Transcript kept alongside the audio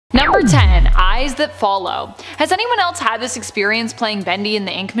Number 10. Eyes that follow. Has anyone else had this experience playing Bendy in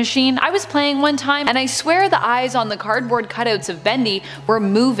the ink machine? I was playing one time and I swear the eyes on the cardboard cutouts of Bendy were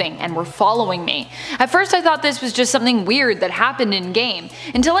moving and were following me. At first I thought this was just something weird that happened in game,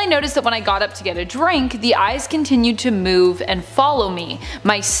 until I noticed that when I got up to get a drink, the eyes continued to move and follow me,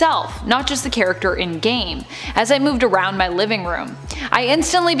 myself, not just the character in game, as I moved around my living room. I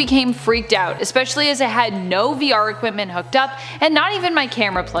instantly became freaked out, especially as I had no VR equipment hooked up and not even my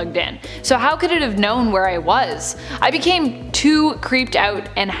camera plugged in, so how could it have known where I was? I became too creeped out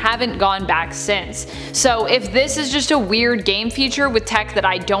and haven't gone back since. So if this is just a weird game feature with tech that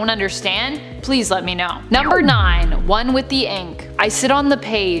I don't understand, please let me know. Number 9. One with the ink. I sit on the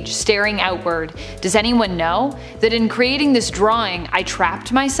page, staring outward. Does anyone know that in creating this drawing I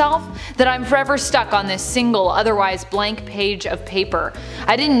trapped myself? That I'm forever stuck on this single, otherwise blank page of paper.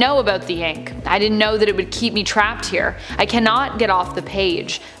 I didn't know about the ink. I didn't know that it would keep me trapped here. I cannot get off the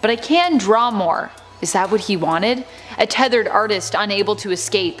page, but I can draw more. Is that what he wanted? A tethered artist unable to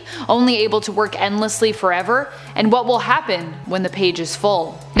escape, only able to work endlessly forever? And what will happen when the page is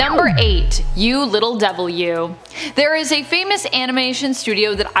full? Number 8. You Little Devil You. There is a famous animation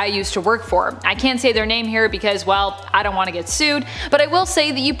studio that I used to work for. I can't say their name here because, well, I don't want to get sued, but I will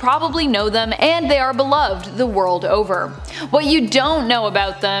say that you probably know them and they are beloved the world over. What you don't know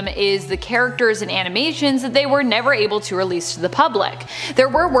about them is the characters and animations that they were never able to release to the public. There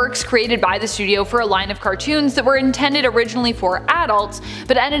were works created by the studio for a line of cartoons that were intended originally for adults,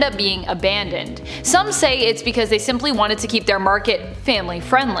 but ended up being abandoned. Some say it's because they simply wanted to keep their market family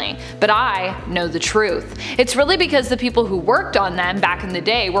friendly, but I know the truth. It's really because the people who worked on them back in the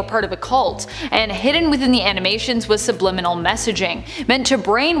day were part of a cult, and hidden within the animations was subliminal messaging, meant to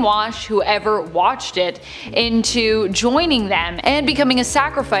brainwash whoever watched it into joining them and becoming a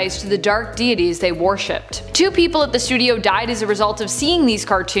sacrifice to the dark deities they worshipped. 2 people at the studio died as a result of seeing these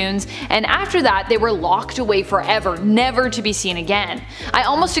cartoons, and after that they were locked away forever, never to be seen again. I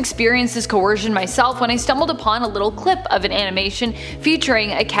almost experienced this coercion myself when I stumbled upon a little clip of an animation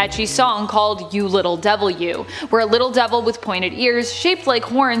featuring a catchy song called You Little Devil You, where a little devil with pointed ears shaped like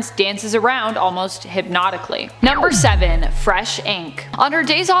horns dances around almost hypnotically. Number 7. Fresh ink. On her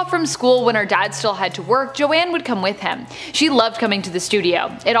days off from school when her dad still had to work, Joanne would come with him. She loved coming to the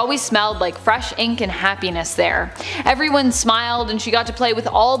studio. It always smelled like fresh ink and happiness there. Everyone smiled and she got to play with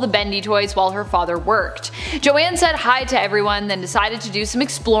all the Bendy toys while her father worked. Joanne said hi to everyone, then decided to do some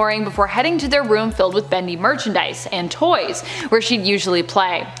exploring before heading to their room filled with Bendy merchandise and toys, where she'd usually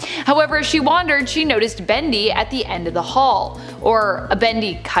play. However, as she wandered, she noticed Bendy at the end of the hall, or a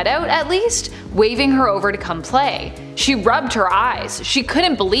Bendy cutout at least, waving her over to come play. She rubbed her eyes. She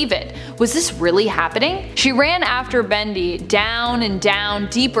couldn't believe it. Was this really happening? She ran after Bendy down and down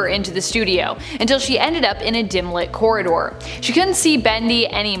deeper into the studio until she ended up in a dim lit corridor. She couldn't see Bendy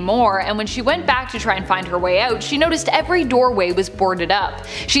anymore, and when she went back to try and find her way out, she noticed every doorway was boarded up.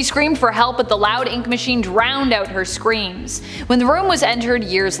 She screamed for help, but the loud ink machine drowned out her screams. When the room was entered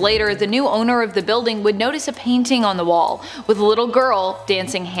years later, the new owner of the building would notice a painting on the wall with a little girl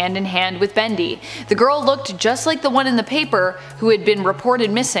dancing hand in hand with Bendy. The girl looked just like the one in the paper who had been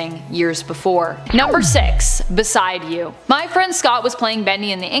reported missing years before. Number 6. Beside You. My friend Scott was playing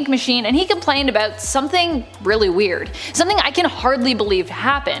Bendy in the ink machine and he complained about something really weird. Something I can hardly believe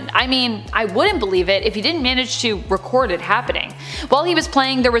happened. I mean, I wouldn't believe it if he didn't manage to record it happening. While he was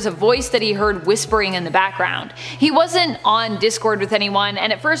playing, there was a voice that he heard whispering in the background. He wasn't on Discord with anyone,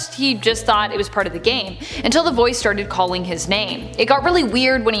 and at first he just thought it was part of the game, until the voice started calling his name. It got really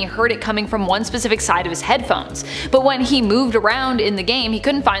weird when he heard it coming from one specific side of his headphones, but when he moved around in the game he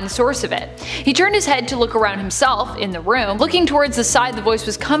couldn't find the source of it. He turned his head to look around himself in the room, looking towards the side the voice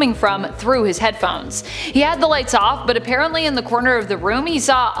was coming from through his headphones. He had the lights off, but apparently in the corner of the room he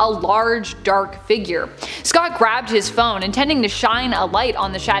saw a large dark figure. Scott grabbed his phone, intending to shine a light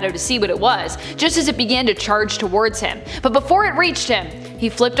on the shadow to see what it was, just as it began to charge towards him. But before it reached him, he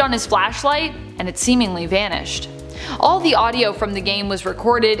flipped on his flashlight and it seemingly vanished. All the audio from the game was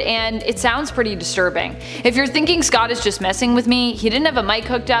recorded and it sounds pretty disturbing. If you're thinking Scott is just messing with me, he didn't have a mic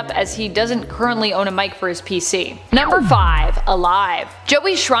hooked up as he doesn't currently own a mic for his PC. Number 5. Alive.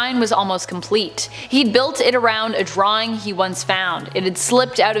 Joey's shrine was almost complete. He'd built it around a drawing he once found. It had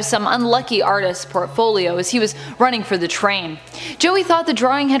slipped out of some unlucky artist's portfolio as he was running for the train. Joey thought the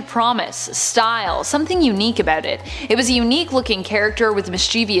drawing had promise, style, something unique about it. It was a unique looking character with a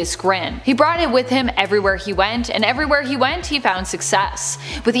mischievous grin. He brought it with him everywhere he went, and every everywhere he went, he found success.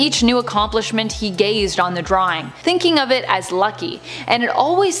 With each new accomplishment, he gazed on the drawing, thinking of it as lucky, and it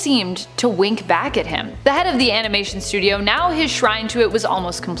always seemed to wink back at him. The head of the animation studio, now his shrine to it was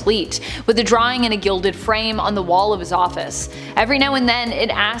almost complete, with a drawing in a gilded frame on the wall of his office. Every now and then it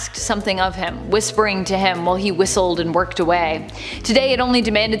asked something of him, whispering to him while he whistled and worked away. Today it only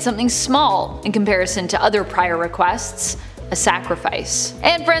demanded something small in comparison to other prior requests. A sacrifice.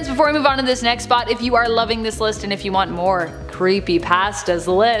 And friends, before we move on to this next spot, if you are loving this list and if you want more creepypastas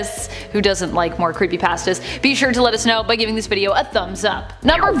lists, who doesn't like more creepypastas, be sure to let us know by giving this video a thumbs up.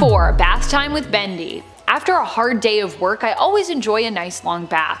 Number 4. Bath time with Bendy. After a hard day of work, I always enjoy a nice long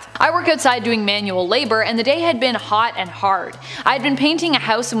bath. I work outside doing manual labor, and the day had been hot and hard. I had been painting a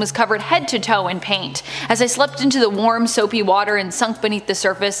house and was covered head to toe in paint. As I slipped into the warm, soapy water and sunk beneath the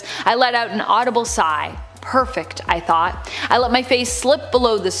surface, I let out an audible sigh. Perfect, I thought. I let my face slip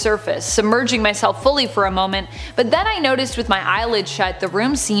below the surface, submerging myself fully for a moment, but then I noticed with my eyelids shut the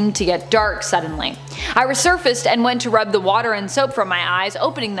room seemed to get dark suddenly. I resurfaced and went to rub the water and soap from my eyes,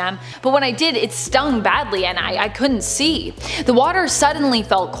 opening them, but when I did it stung badly and I couldn't see. The water suddenly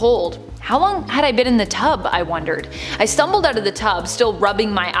felt cold. How long had I been in the tub, I wondered. I stumbled out of the tub, still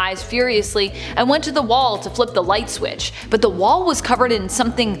rubbing my eyes furiously, and went to the wall to flip the light switch, but the wall was covered in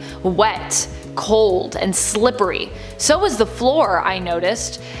something wet, cold, and slippery. So was the floor, I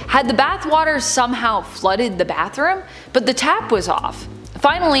noticed. Had the bath water somehow flooded the bathroom? But the tap was off.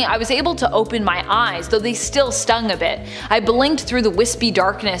 Finally, I was able to open my eyes, though they still stung a bit. I blinked through the wispy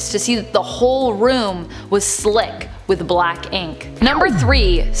darkness to see that the whole room was slick with black ink. Number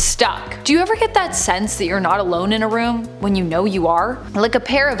 3. Stuck. Do you ever get that sense that you're not alone in a room when you know you are? Like a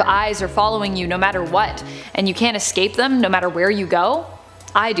pair of eyes are following you no matter what, and you can't escape them no matter where you go?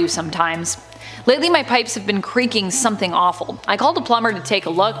 I do sometimes. Lately my pipes have been creaking something awful. I called a plumber to take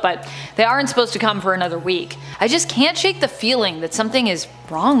a look, but they aren't supposed to come for another week. I just can't shake the feeling that something is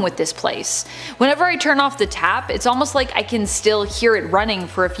wrong with this place. Whenever I turn off the tap, it's almost like I can still hear it running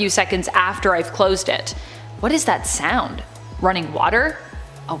for a few seconds after I've closed it. What is that sound? Running water?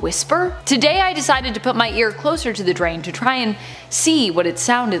 A whisper? Today I decided to put my ear closer to the drain to try and see what it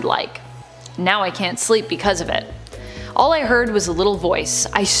sounded like. Now I can't sleep because of it. All I heard was a little voice,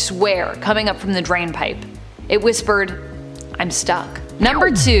 I swear, coming up from the drain pipe. It whispered, "I'm stuck." Number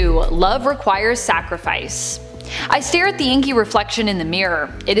 2. Love requires sacrifice. I stare at the inky reflection in the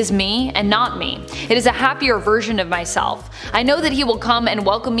mirror. It is me and not me. It is a happier version of myself. I know that he will come and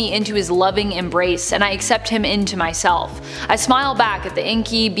welcome me into his loving embrace, and I accept him into myself. I smile back at the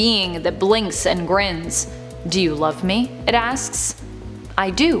inky being that blinks and grins. "Do you love me?" it asks. "I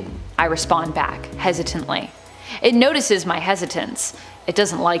do," I respond back, hesitantly. It notices my hesitance. It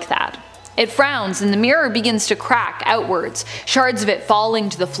doesn't like that. It frowns and the mirror begins to crack outwards, shards of it falling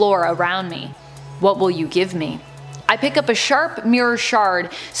to the floor around me. "What will you give me?" I pick up a sharp mirror shard,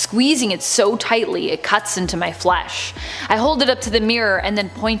 squeezing it so tightly it cuts into my flesh. I hold it up to the mirror and then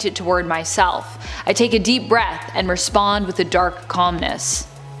point it toward myself. I take a deep breath and respond with a dark calmness.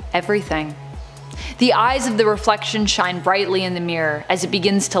 "Everything." The eyes of the reflection shine brightly in the mirror as it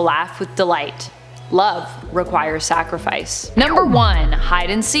begins to laugh with delight. Love requires sacrifice. Number 1. Hide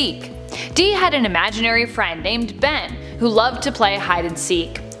and seek. Dee had an imaginary friend named Ben who loved to play hide and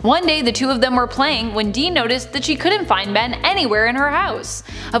seek. One day the two of them were playing when Dee noticed that she couldn't find Ben anywhere in her house.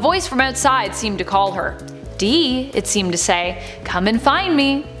 A voice from outside seemed to call her. "Dee," it seemed to say, "come and find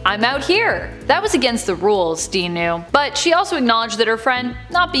me. I'm out here." That was against the rules, Dee knew, but she also acknowledged that her friend,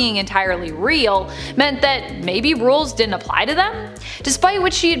 not being entirely real, meant that maybe rules didn't apply to them? Despite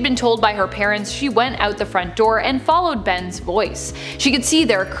what she had been told by her parents, she went out the front door and followed Ben's voice. She could see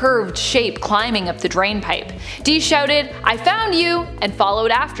their curved shape climbing up the drain pipe. Dee shouted, "I found you," and followed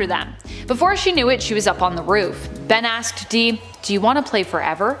after them. Before she knew it, she was up on the roof. Ben asked Dee, "Do you want to play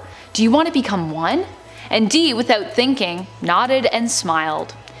forever? Do you want to become one?" And Dee, without thinking, nodded and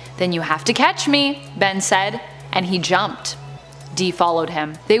smiled. "Then you have to catch me," Ben said, and he jumped. Dee followed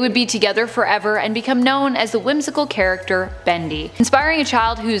him. They would be together forever and become known as the whimsical character Bendy, inspiring a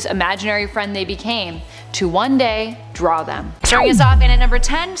child whose imaginary friend they became to one day draw them. Starting us off in at number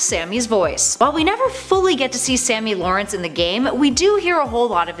 10, Sammy's voice. While we never fully get to see Sammy Lawrence in the game, we do hear a whole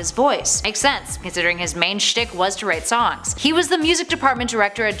lot of his voice. Makes sense, considering his main shtick was to write songs. He was the music department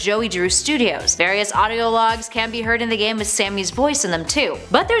director at Joey Drew Studios. Various audio logs can be heard in the game with Sammy's voice in them too.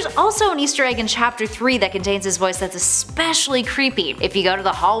 But there's also an Easter egg in Chapter 3 that contains his voice that's especially creepy creepy. If you go to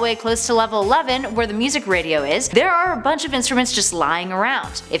the hallway close to level 11, where the music radio is, there are a bunch of instruments just lying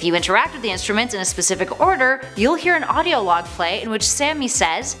around. If you interact with the instruments in a specific order, you'll hear an audio log play in which Sammy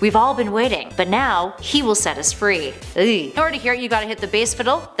says, "We've all been waiting, but now he will set us free." Ugh. In order to hear it, you gotta hit the bass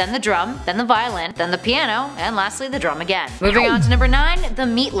fiddle, then the drum, then the violin, then the piano, and lastly the drum again. Moving on to number 9, the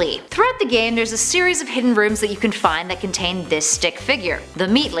Meatly. Throughout the game, there's a series of hidden rooms that you can find that contain this stick figure, the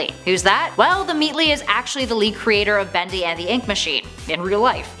Meatly. Who's that? Well, the Meatly is actually the lead creator of Bendy and the Ink Machine, in real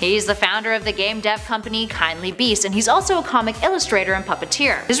life. He's the founder of the game dev company Kindly Beast, and he's also a comic illustrator and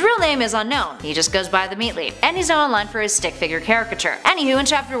puppeteer. His real name is unknown, he just goes by the Meatly, and he's known online for his stick figure caricature. Anywho, in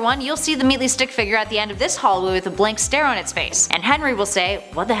chapter 1, you'll see the Meatly stick figure at the end of this hallway with a blank stare on its face, and Henry will say,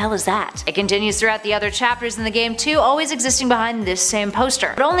 "What the hell is that?" It continues throughout the other chapters in the game too, always existing behind this same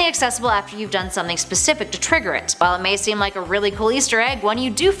poster, but only accessible after you've done something specific to trigger it. While it may seem like a really cool Easter egg when you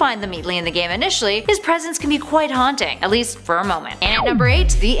do find the Meatly in the game initially, his presence can be quite haunting, at least for a moment. And at number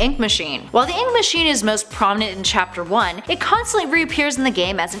 8, the Ink Machine. While the Ink Machine is most prominent in chapter 1, it constantly reappears in the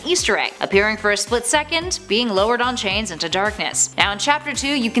game as an Easter egg, appearing for a split second, being lowered on chains into darkness. Now in chapter 2,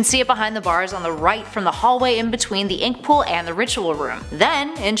 you can see it behind the bars on the right from the hallway in between the ink pool and the ritual room.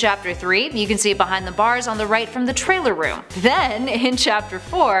 Then, in chapter 3, you can see it behind the bars on the right from the trailer room. Then, in chapter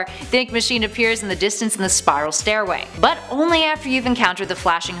 4, the Ink Machine appears in the distance in the spiral stairway, but only after you've encountered the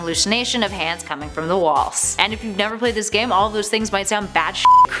flashing hallucination of hands coming from the walls. And if you've never played this game, all of those things might sound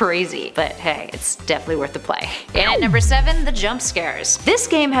crazy, but hey, it's definitely worth the play. And at number 7, the jump scares. This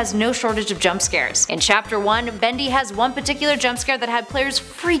game has no shortage of jump scares. In chapter 1, Bendy has one particular jump scare that had players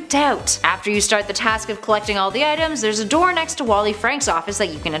freaked out. After you start the task of collecting all the items, there's a door next to Wally Frank's office that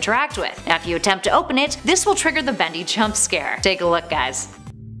you can interact with. Now if you attempt to open it, this will trigger the Bendy jump scare. Take a look, guys.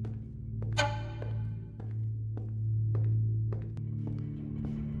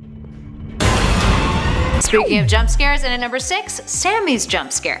 Speaking of jump scares, and at number 6, Sammy's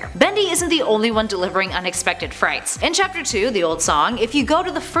jump scare. Bendy isn't the only one delivering unexpected frights. In chapter 2, the old song, if you go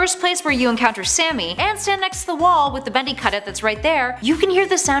to the first place where you encounter Sammy and stand next to the wall with the Bendy cutout that's right there, you can hear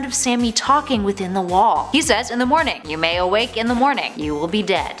the sound of Sammy talking within the wall. He says, "In the morning, you may awake in the morning, you will be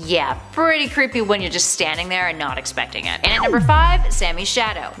dead." Yeah, pretty creepy when you're just standing there and not expecting it. And at number 5, Sammy's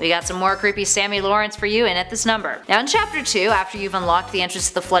shadow. We got some more creepy Sammy Lawrence for you in at this number. Now in chapter 2, after you've unlocked the entrance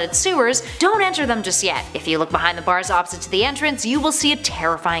to the flooded sewers, don't enter them just yet. If you look behind the bars opposite to the entrance, you will see a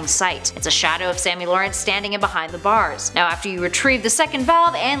terrifying sight. It's a shadow of Sammy Lawrence standing in behind the bars. Now after you retrieve the second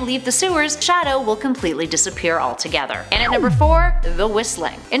valve and leave the sewers, shadow will completely disappear altogether. And at number 4, the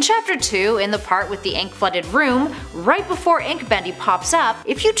whistling. In chapter 2, in the part with the ink flooded room, right before Ink Bendy pops up,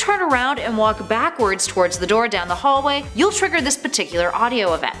 if you turn around and walk backwards towards the door down the hallway, you'll trigger this particular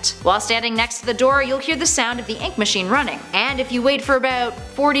audio event. While standing next to the door, you'll hear the sound of the ink machine running. And if you wait for about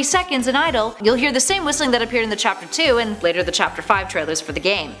 40 seconds and idle, you'll hear the same whistling that appeared in the chapter 2 and later the chapter 5 trailers for the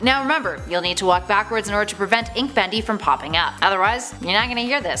game. Now remember, you'll need to walk backwards in order to prevent Ink Bendy from popping up. Otherwise, you're not gonna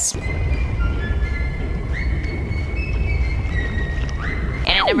hear this.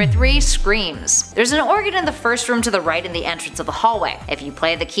 And at number 3, screams. There's an organ in the first room to the right in the entrance of the hallway. If you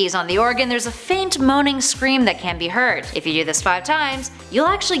play the keys on the organ, there's a faint moaning scream that can be heard. If you do this 5 times, you'll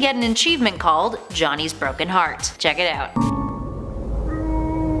actually get an achievement called Johnny's Broken Heart. Check it out.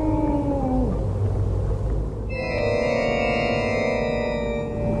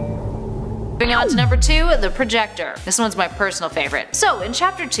 Moving on to number 2, the projector. This one's my personal favorite. So in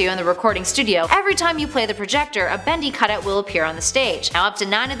chapter 2 in the recording studio, every time you play the projector, a Bendy cutout will appear on the stage. Now up to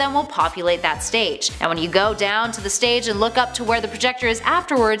 9 of them will populate that stage. Now when you go down to the stage and look up to where the projector is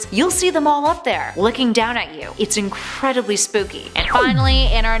afterwards, you'll see them all up there, looking down at you. It's incredibly spooky. And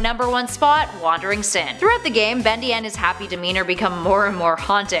finally, in our number 1 spot, Wandering Sin. Throughout the game, Bendy and his happy demeanor become more and more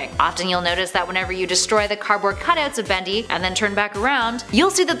haunting. Often you'll notice that whenever you destroy the cardboard cutouts of Bendy and then turn back around,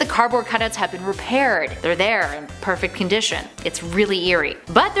 you'll see that the cardboard cutouts have been repaired. They're there in perfect condition. It's really eerie.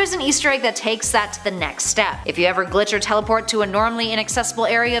 But there's an Easter egg that takes that to the next step. If you ever glitch or teleport to a normally inaccessible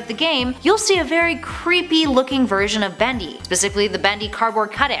area of the game, you'll see a very creepy looking version of Bendy, specifically the Bendy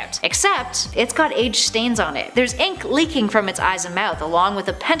cardboard cutout. Except, it's got age stains on it. There's ink leaking from its eyes and mouth along with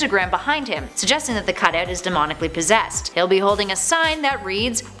a pentagram behind him, suggesting that the cutout is demonically possessed. He'll be holding a sign that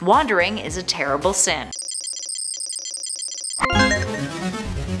reads, "Wandering is a terrible sin."